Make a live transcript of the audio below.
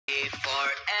for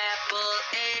apple,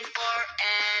 A for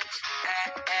ant.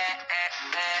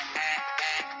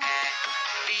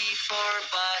 B for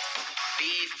bus, B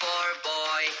for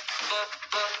boy.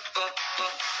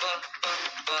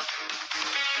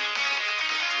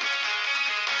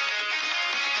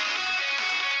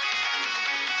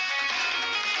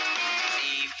 C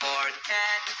for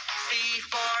cat, C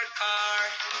for car.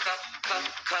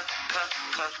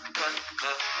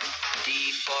 D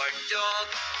for dog,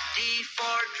 D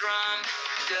for drum.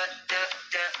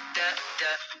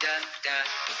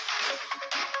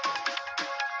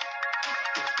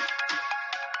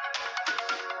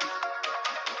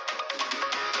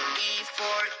 E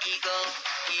for eagle,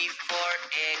 E for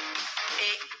egg.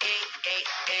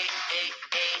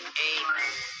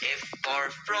 F for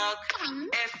frog,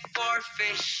 F for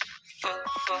fish.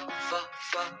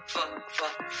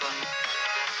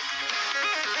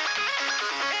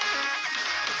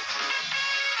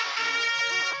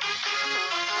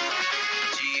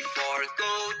 G for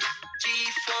goat, G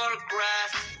for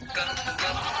grass.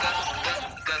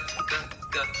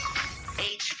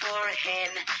 H for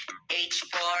hen, H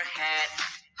for hat.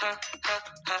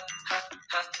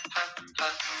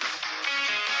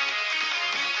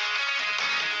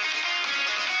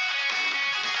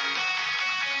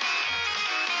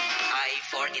 I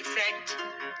for insect,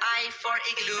 I for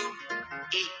igloo.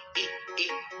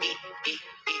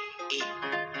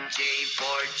 J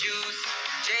for juice,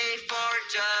 J for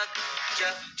jug.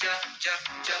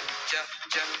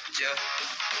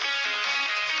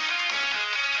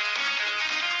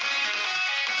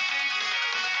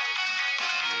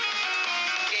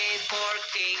 K for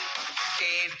king, K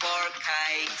for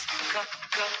kite.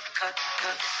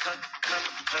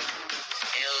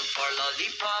 L for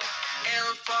lollipop, L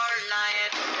for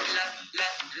lion.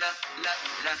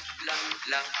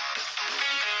 La.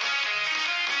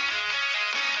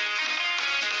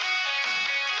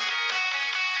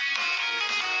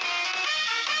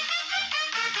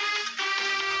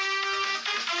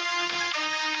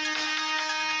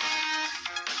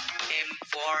 M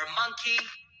for monkey,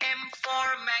 M for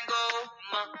mango.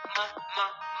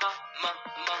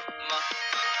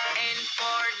 N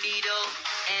for needle,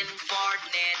 N for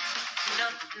net. No.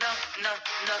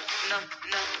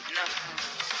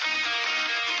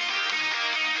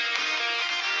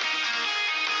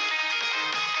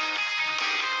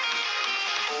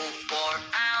 O for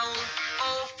owl,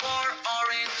 O for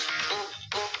orange.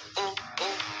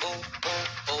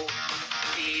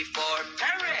 P for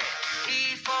parrot, P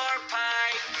for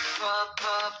pie.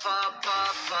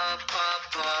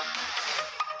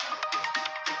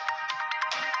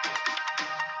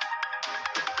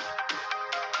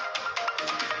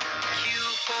 Q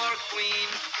for queen,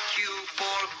 Q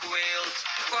for quilt.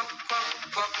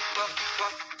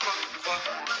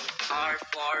 R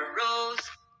for rose,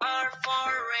 R for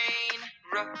rain.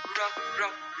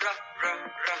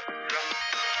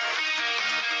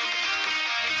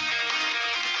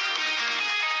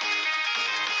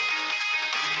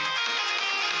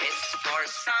 S for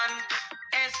sun,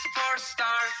 S for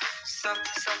star.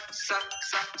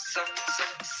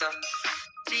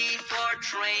 T for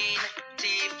train, T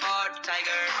for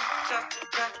tiger.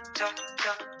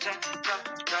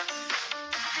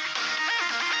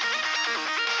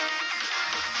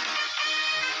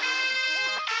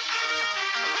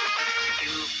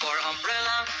 U for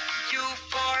umbrella, U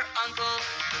for uncle.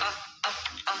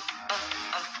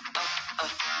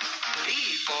 V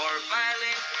for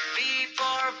violin, V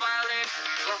for violet.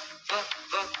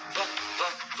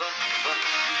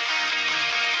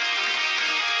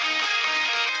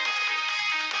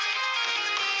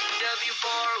 W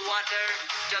for water,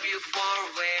 W for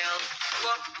whale.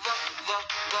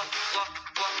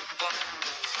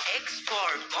 X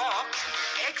for box,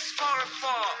 X for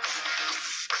fox.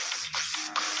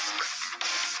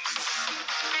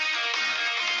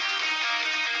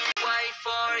 Y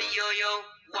for yo-yo,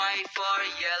 Y for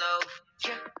yellow.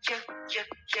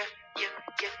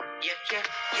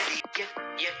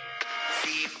 Z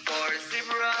for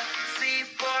zebra, Z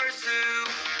for zoo.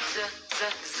 Z.